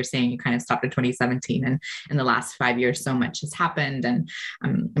scholarship. As you were saying, you kind of stopped at 2017, and in the last 5 years, so much has happened, and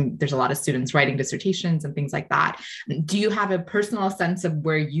there's a lot of students writing dissertations and things like that. Do you have a personal sense of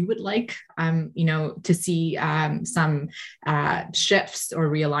where you would like, to see some shifts or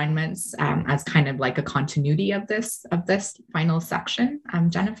realignments as kind of like a continuity of this final section,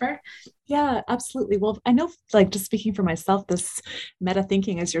 Jennifer? Yeah, absolutely. Well, I know, like, just speaking for myself, this meta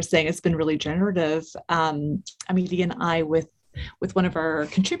thinking, as you're saying, has been really generative. Amelie and I, with one of our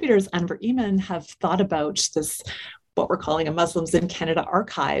contributors, Anwar Iman, have thought about this, what we're calling a Muslims in Canada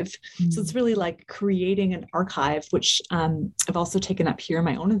archive. Mm-hmm. So it's really like creating an archive, which I've also taken up here in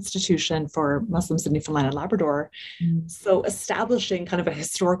my own institution for Muslims in Newfoundland and Labrador. Mm-hmm. So establishing kind of a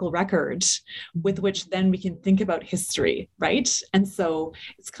historical record with which then we can think about history, right? And so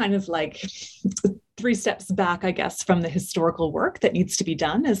it's kind of like 3 steps back, I guess, from the historical work that needs to be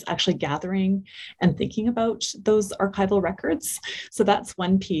done, is actually gathering and thinking about those archival records. So that's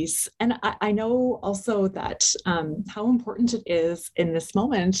one piece. And I know also that how important it is in this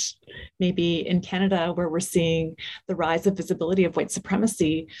moment, maybe in Canada, where we're seeing the rise of visibility of white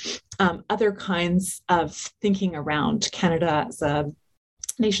supremacy, other kinds of thinking around Canada as a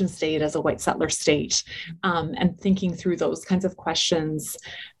nation state, as a white settler state, and thinking through those kinds of questions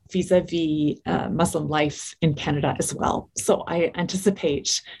vis-a-vis Muslim life in Canada as well. So I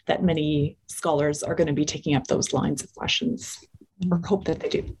anticipate that many scholars are going to be taking up those lines of questions, or hope that they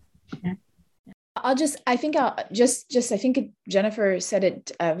do. Yeah. I think Jennifer said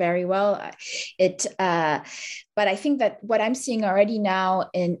it very well. But I think that what I'm seeing already now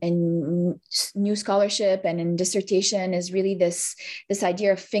in new scholarship and in dissertation is really this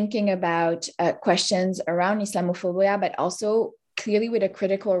idea of thinking about questions around Islamophobia, but also clearly with a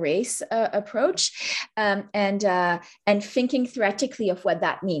critical race approach, and thinking theoretically of what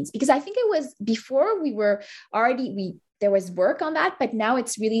that means. Because I think it was before we there was work on that, but now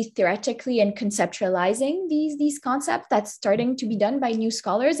it's really theoretically and conceptualizing these concepts that's starting to be done by new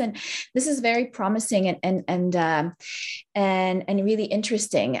scholars, and this is very promising and really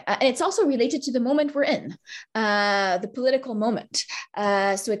interesting. And it's also related to the moment we're in, the political moment.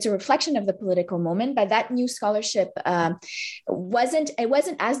 So it's a reflection of the political moment, but that new scholarship wasn't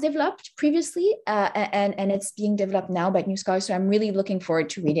as developed previously, and it's being developed now by new scholars. So I'm really looking forward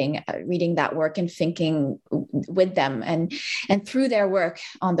to reading that work and thinking with them and through their work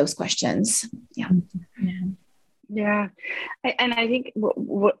on those questions. Yeah. Yeah. And I think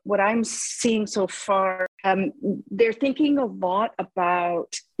what I'm seeing so far, they're thinking a lot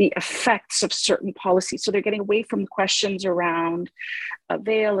about the effects of certain policies. So they're getting away from questions around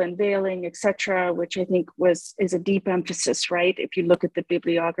veil and veiling, et cetera, which I think is a deep emphasis, right? If you look at the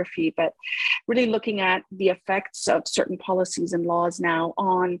bibliography, but really looking at the effects of certain policies and laws now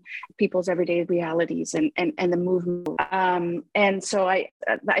on people's everyday realities and the movement. And so I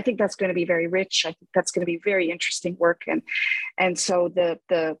think that's going to be very rich. I think that's going to be very interesting work. And so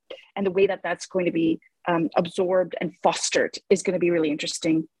the way that that's going to be absorbed and fostered is going to be really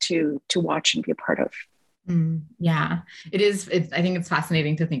interesting to watch and be a part of. Yeah, it is. I think it's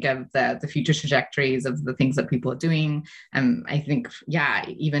fascinating to think of the future trajectories of the things that people are doing. I think, yeah,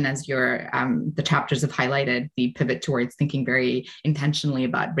 even as the chapters have highlighted, the pivot towards thinking very intentionally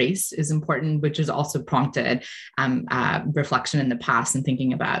about race is important, which has also prompted reflection in the past and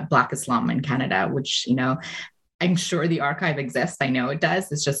thinking about Black Islam in Canada, which, I'm sure the archive exists. I know it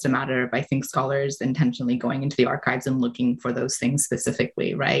does. It's just a matter of, I think, scholars intentionally going into the archives and looking for those things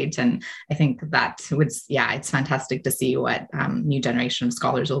specifically, right? And I think it's fantastic to see what new generation of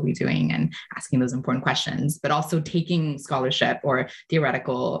scholars will be doing and asking those important questions, but also taking scholarship or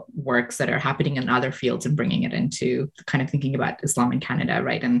theoretical works that are happening in other fields and bringing it into kind of thinking about Islam in Canada,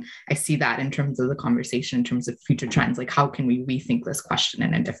 right? And I see that in terms of the conversation, in terms of future trends, like how can we rethink this question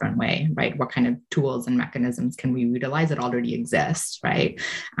in a different way, right? What kind of tools and mechanisms can we utilize that already exist, right?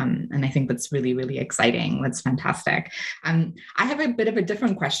 And I think that's really, really exciting. That's fantastic. I have a bit of a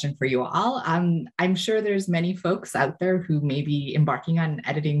different question for you all. I'm sure there's many folks out there who may be embarking on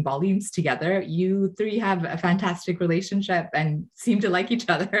editing volumes together. You three have a fantastic relationship and seem to like each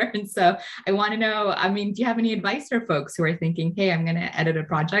other. And so I want to know, do you have any advice for folks who are thinking, hey, I'm going to edit a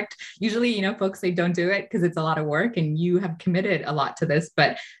project? Usually, folks say don't do it because it's a lot of work and you have committed a lot to this.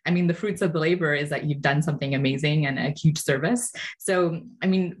 But the fruits of the labor is that you've done something amazing and a huge service. So,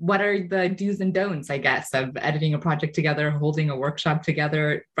 what are the do's and don'ts, I guess, of editing a project together, holding a workshop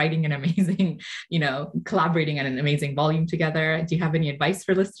together, writing an amazing, collaborating on an amazing volume together? Do you have any advice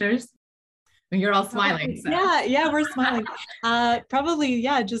for listeners? You're all smiling. So. Yeah, we're smiling. Probably,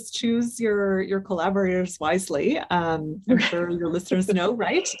 just choose your collaborators wisely. I'm sure your listeners know,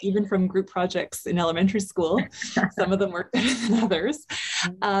 right? Even from group projects in elementary school, some of them work better than others.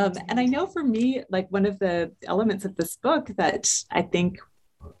 And I know for me, like one of the elements of this book that I think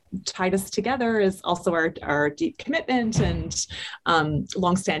tied us together is also our deep commitment and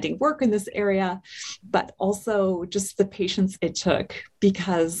longstanding work in this area, but also just the patience it took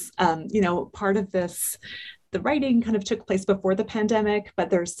because, part of this, the writing kind of took place before the pandemic, but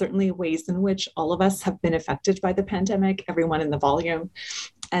there's certainly ways in which all of us have been affected by the pandemic, everyone in the volume.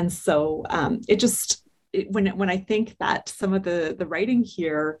 And so when I think that some of the writing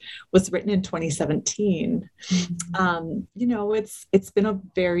here was written in 2017, it's been a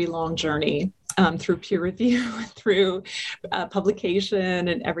very long journey through peer review, through publication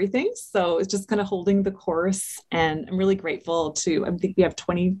and everything. So it's just kind of holding the course. And I'm really grateful I think we have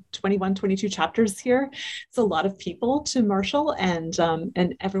 21, 22 chapters here. It's a lot of people to marshal and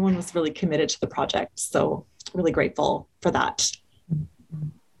everyone was really committed to the project. So really grateful for that.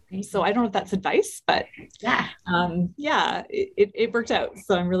 So I don't know if that's advice, but it worked out.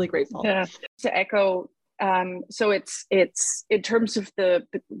 So I'm really grateful. Yeah. To echo, so it's in terms of the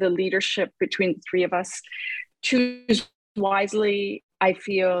leadership between the three of us, choose wisely. I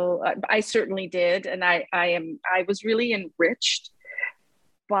feel I certainly did, and I was really enriched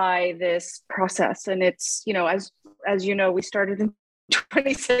by this process. And it's as you know, we started in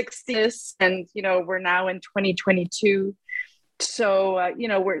 2016, and we're now in 2022. So,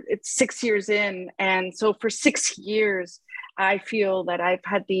 it's 6 years in. And so for 6 years, I feel that I've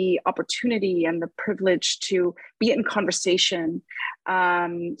had the opportunity and the privilege to be in conversation,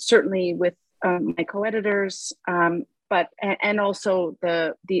 certainly with my co-editors, and also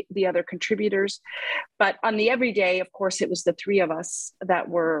the other contributors. But on the everyday, of course, it was the three of us that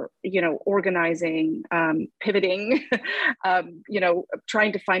were, organizing, pivoting,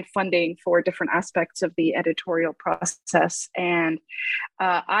 trying to find funding for different aspects of the editorial process. And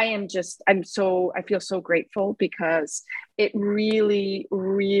I feel so grateful, because it really,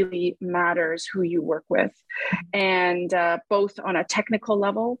 really matters who you work with, and both on a technical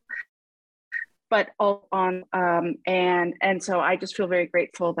level, but all on, and so I just feel very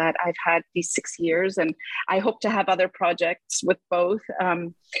grateful that I've had these 6 years, and I hope to have other projects with both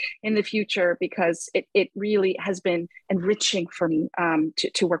in the future, because it really has been enriching for me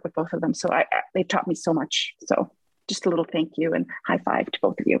to work with both of them. So they've taught me so much. So just a little thank you and high five to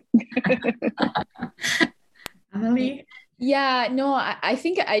both of you. Amelie? Yeah, no, I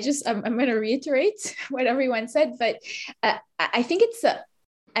think I'm going to reiterate what everyone said, but I think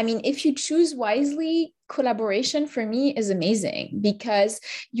if you choose wisely, collaboration for me is amazing, because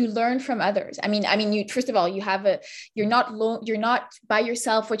you learn from others. You first of all, you're not by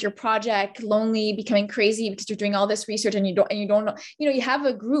yourself with your project, lonely, becoming crazy because you're doing all this research and you don't know, you have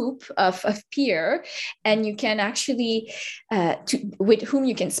a group of peer, and you can actually with whom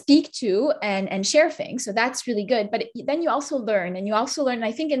you can speak to and share things. So that's really good. But then you also learn.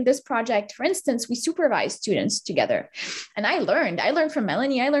 I think in this project, for instance, we supervise students together, and I learned from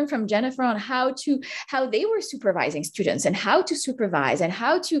Melanie, I learned from Jennifer on how they were supervising students, and how to supervise, and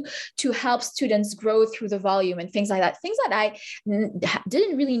how to help students grow through the volume, and things like that. Things that I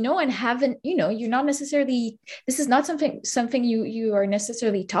didn't really know, and haven't, you're not necessarily, this is not something you are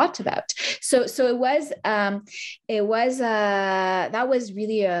necessarily taught about. So it was that was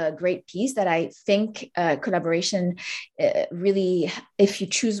really a great piece that I think collaboration really, if you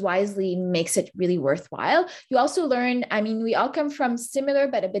choose wisely, makes it really worthwhile. You also learn, we all come from similar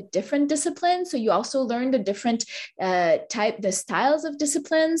but a bit different disciplines. So you also learn the different the styles of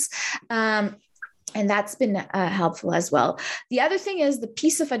disciplines. And that's been helpful as well. The other thing is, the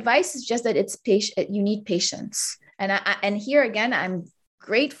piece of advice is just that you need patience. And here again, I'm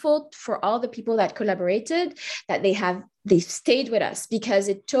grateful for all the people that collaborated, that they stayed with us, because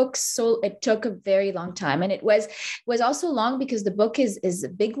it took a very long time. And it was also long because the book is a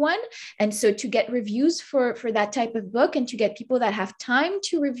big one. And so to get reviews for that type of book, and to get people that have time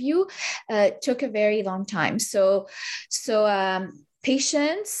to review, took a very long time. So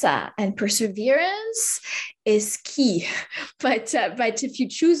patience and perseverance is key, but if you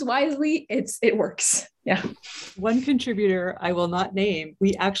choose wisely, it works. Yeah. One contributor I will not name,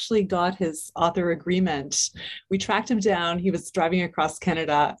 we actually got his author agreement. We tracked him down. He was driving across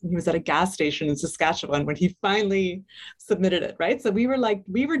Canada, and he was at a gas station in Saskatchewan when he finally submitted it, right? So we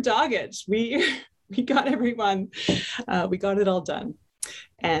were dogged. We got everyone, we got it all done.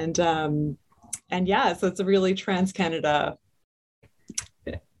 And yeah, so it's a really trans-Canada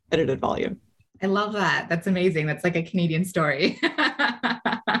edited volume. I love that. That's amazing. That's like a Canadian story.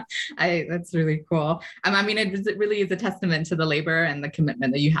 That's really cool. It really is a testament to the labor and the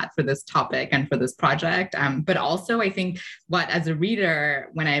commitment that you had for this topic and for this project. But also, I think as a reader,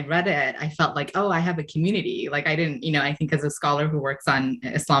 when I read it, I felt like, oh, I have a community. Like I didn't, I think as a scholar who works on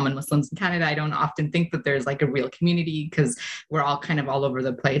Islam and Muslims in Canada, I don't often think that there's like a real community, because we're all kind of all over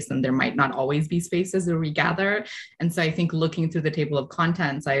the place, and there might not always be spaces where we gather. And so I think looking through the table of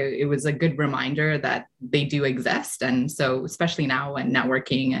contents, it was a good reminder that they do exist. And so especially now when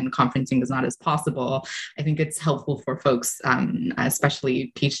networking and conferencing is not as possible, I think it's helpful for folks,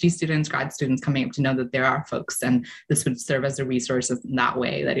 especially PhD students, grad students coming up, to know that there are folks, and this would serve as a resource in that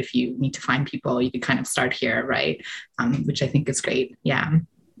way, that if you need to find people, you can kind of start here, right? Which I think is great. Yeah.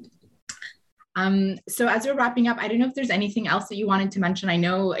 So as we're wrapping up, I don't know if there's anything else that you wanted to mention. I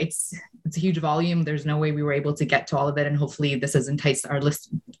know it's a huge volume. There's no way we were able to get to all of it. And hopefully this has enticed our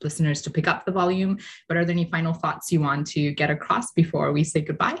listeners to pick up the volume. But are there any final thoughts you want to get across before we say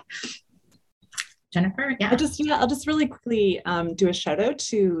goodbye? Jennifer? Yeah. I'll just really quickly do a shout out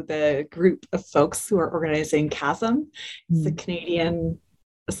to the group of folks who are organizing CASM. It's the Canadian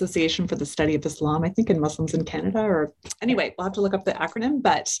Association for the Study of Islam, I think, in Muslims in Canada, or anyway, we'll have to look up the acronym,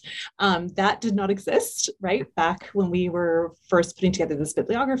 but that did not exist, right, back when we were first putting together this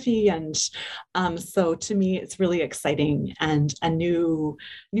bibliography. And so to me, it's really exciting and a new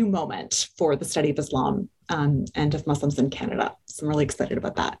moment for the study of Islam and of Muslims in Canada. So I'm really excited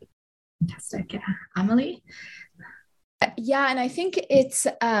about that. Fantastic. Yeah. Amelie? Yeah, and I think it's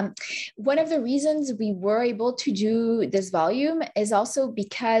one of the reasons we were able to do this volume is also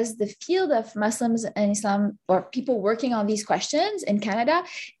because the field of Muslims and Islam, or people working on these questions in Canada,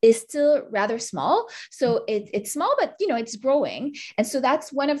 is still rather small. So it's small, but it's growing, and so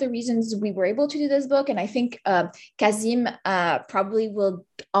that's one of the reasons we were able to do this book. And I think Kazim probably will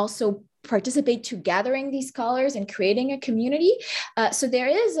also participate to gathering these scholars and creating a community. So there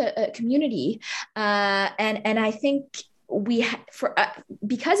is a community, and I think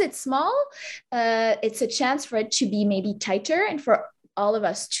because it's small, it's a chance for it to be maybe tighter and for all of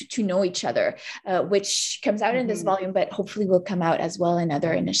us to know each other, which comes out in this volume, but hopefully will come out as well in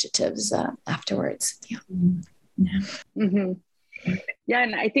other initiatives afterwards. Yeah. Yeah,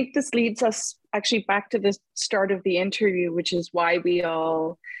 and I think this leads us actually back to the start of the interview, which is why we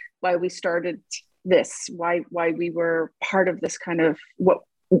started this, why we were part of this kind of what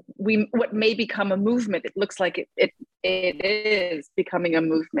may become a movement. It looks like it is becoming a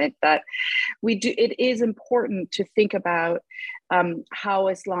movement that we do. It is important to think about how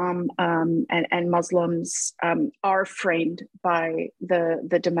Islam and Muslims are framed by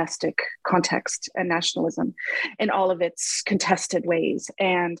the domestic context and nationalism in all of its contested ways.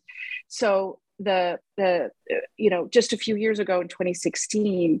 And so just a few years ago in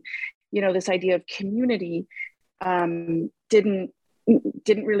 2016, this idea of community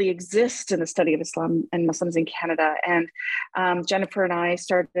didn't really exist in the study of Islam and Muslims in Canada. And Jennifer and I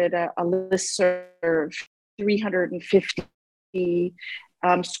started a listserv, 350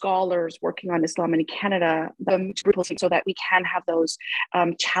 scholars working on Islam in Canada, so that we can have those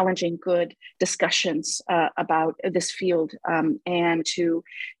challenging, good discussions about this field, and to,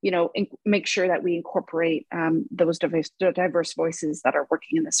 make sure that we incorporate those diverse voices that are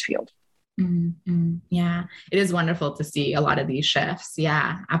working in this field. Mm-hmm. Yeah, it is wonderful to see a lot of these shifts.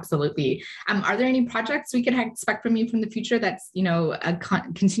 Yeah, absolutely. Are there any projects we could expect from you from the future that's,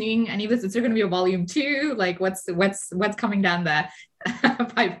 continuing any of this? Is there going to be a volume 2? Like what's coming down the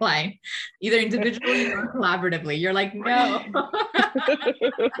pipeline, either individually or collaboratively? You're like, no.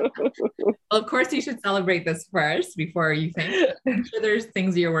 Well, of course you should celebrate this first before you think. I'm sure there's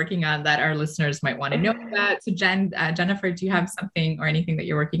things you're working on that our listeners might want to know about. So Jennifer, do you have something or anything that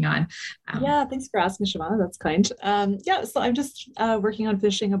you're working on? Yeah, thanks for asking, Shivana. That's kind. So I'm just working on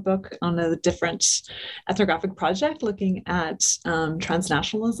finishing a book on a different ethnographic project looking at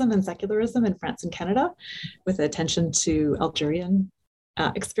transnationalism and secularism in France and Canada, with attention to Algerian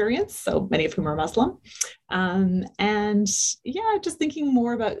experience, so many of whom are Muslim. Just thinking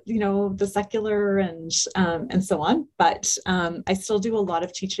more about, the secular and so on. But I still do a lot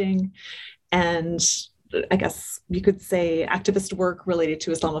of teaching and I guess you could say activist work related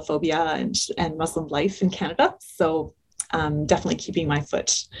to Islamophobia and Muslim life in Canada. So definitely keeping my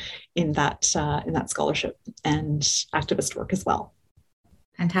foot in that scholarship and activist work as well.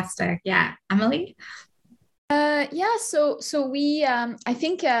 Fantastic. Yeah. Emily? So we, I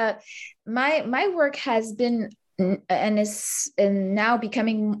think my work has been and is now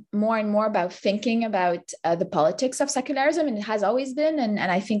becoming more and more about thinking about the politics of secularism, and it has always been, and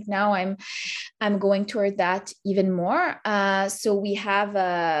I think now I'm going toward that even more. So we have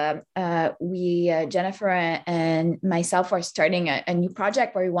Jennifer and myself are starting a new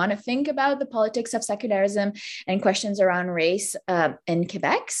project where we want to think about the politics of secularism and questions around race in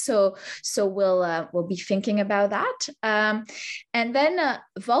Quebec. So we'll be thinking about that, and then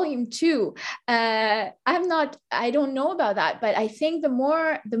volume 2. I don't know about that, but I think the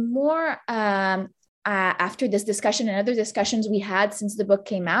more after this discussion and other discussions we had since the book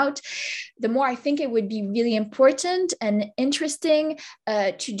came out, the more I think it would be really important and interesting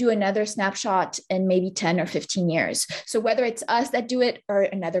to do another snapshot in maybe 10 or 15 years. So whether it's us that do it or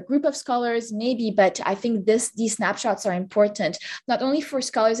another group of scholars, maybe, but I think these snapshots are important, not only for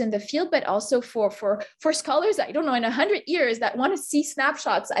scholars in the field, but also for scholars, I don't know, in 100 years that want to see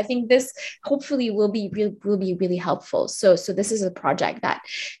snapshots. I think this hopefully will be really helpful. So this is a project that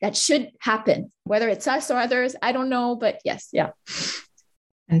should happen, whether it's us or others, I don't know, but yes, yeah.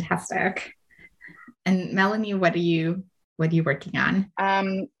 Fantastic. And Melanie, what are you working on?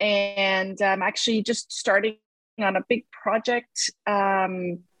 And I'm actually just starting on a big project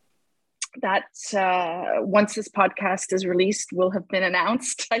that once this podcast is released will have been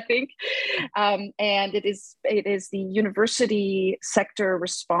announced, I think. And it is the university sector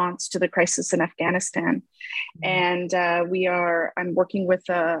response to the crisis in Afghanistan. And I'm working with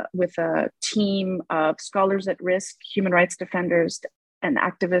a team of scholars at risk, human rights defenders, and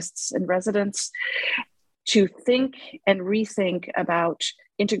activists and residents to think and rethink about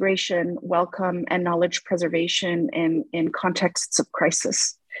integration, welcome, and knowledge preservation in contexts of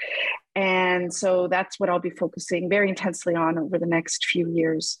crisis. And so that's what I'll be focusing very intensely on over the next few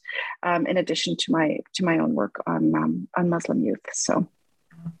years, in addition to my own work on Muslim youth. So.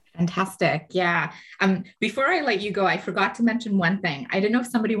 Fantastic. Yeah. Before I let you go, I forgot to mention one thing. I didn't know if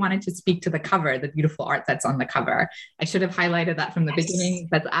somebody wanted to speak to the cover, the beautiful art that's on the cover. I should have highlighted that from the beginning,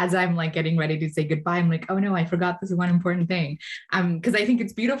 but as I'm like getting ready to say goodbye, I'm like, oh no, I forgot this one important thing. Because I think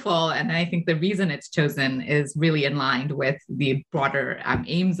it's beautiful. And I think the reason it's chosen is really in line with the broader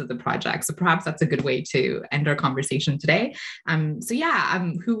aims of the project. So perhaps that's a good way to end our conversation today.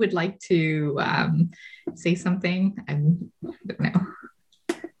 Who would like to say something? I don't know.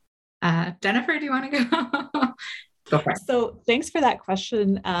 Jennifer, do you want to go? Go for it. So thanks for that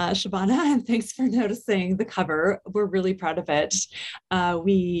question, Shabana, and thanks for noticing the cover. We're really proud of it. I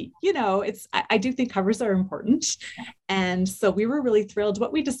do think covers are important. And so we were really thrilled.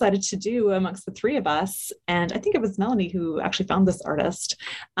 What we decided to do amongst the three of us, and I think it was Melanie who actually found this artist,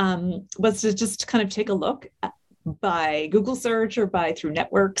 was to just kind of take a look by Google search or through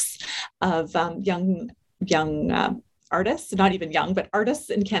networks of young artists, not even young, but artists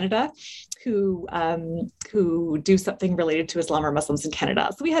in Canada who do something related to Islam or Muslims in Canada.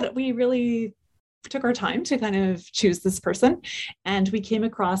 So we really took our time to kind of choose this person. And we came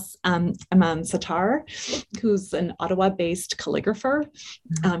across Iman Sattar, who's an Ottawa-based calligrapher,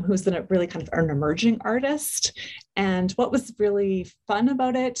 who's a really kind of an emerging artist. And what was really fun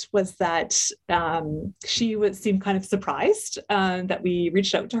about it was that she seemed kind of surprised that we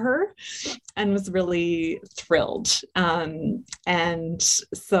reached out to her and was really thrilled. And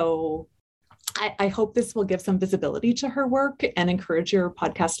so I hope this will give some visibility to her work and encourage your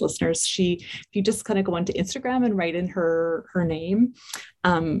podcast listeners. If you just kind of go onto Instagram and write in her name,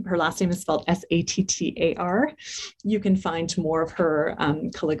 her last name is spelled Sattar, you can find more of her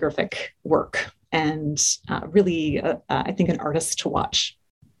calligraphic work, and really, I think, an artist to watch.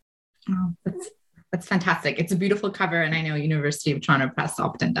 Oh, that's fantastic. It's a beautiful cover. And I know University of Toronto Press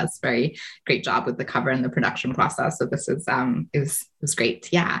often does very great job with the cover and the production process. So this is, it was great.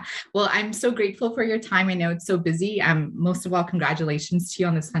 Yeah. Well, I'm so grateful for your time. I know it's so busy. Most of all, congratulations to you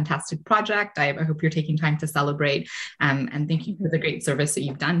on this fantastic project. I hope you're taking time to celebrate. And thank you for the great service that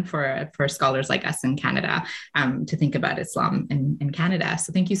you've done for scholars like us in Canada, to think about Islam in Canada.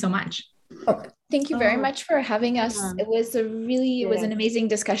 So thank you so much. Oh, thank you very much for having us. It was it was an amazing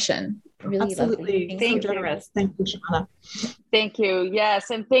discussion. Really Absolutely. Lovely. Thank you. Generous. Thank you, Shabana. Thank you. Yes.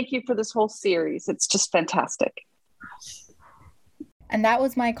 And thank you for this whole series. It's just fantastic. And that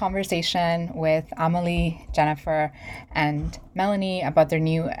was my conversation with Amelie, Jennifer, and Melanie about their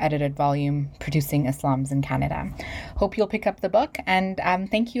new edited volume, Producing Islams in Canada. Hope you'll pick up the book. And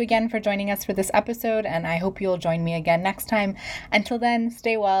thank you again for joining us for this episode. And I hope you'll join me again next time. Until then,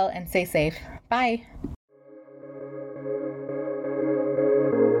 stay well and stay safe. Bye.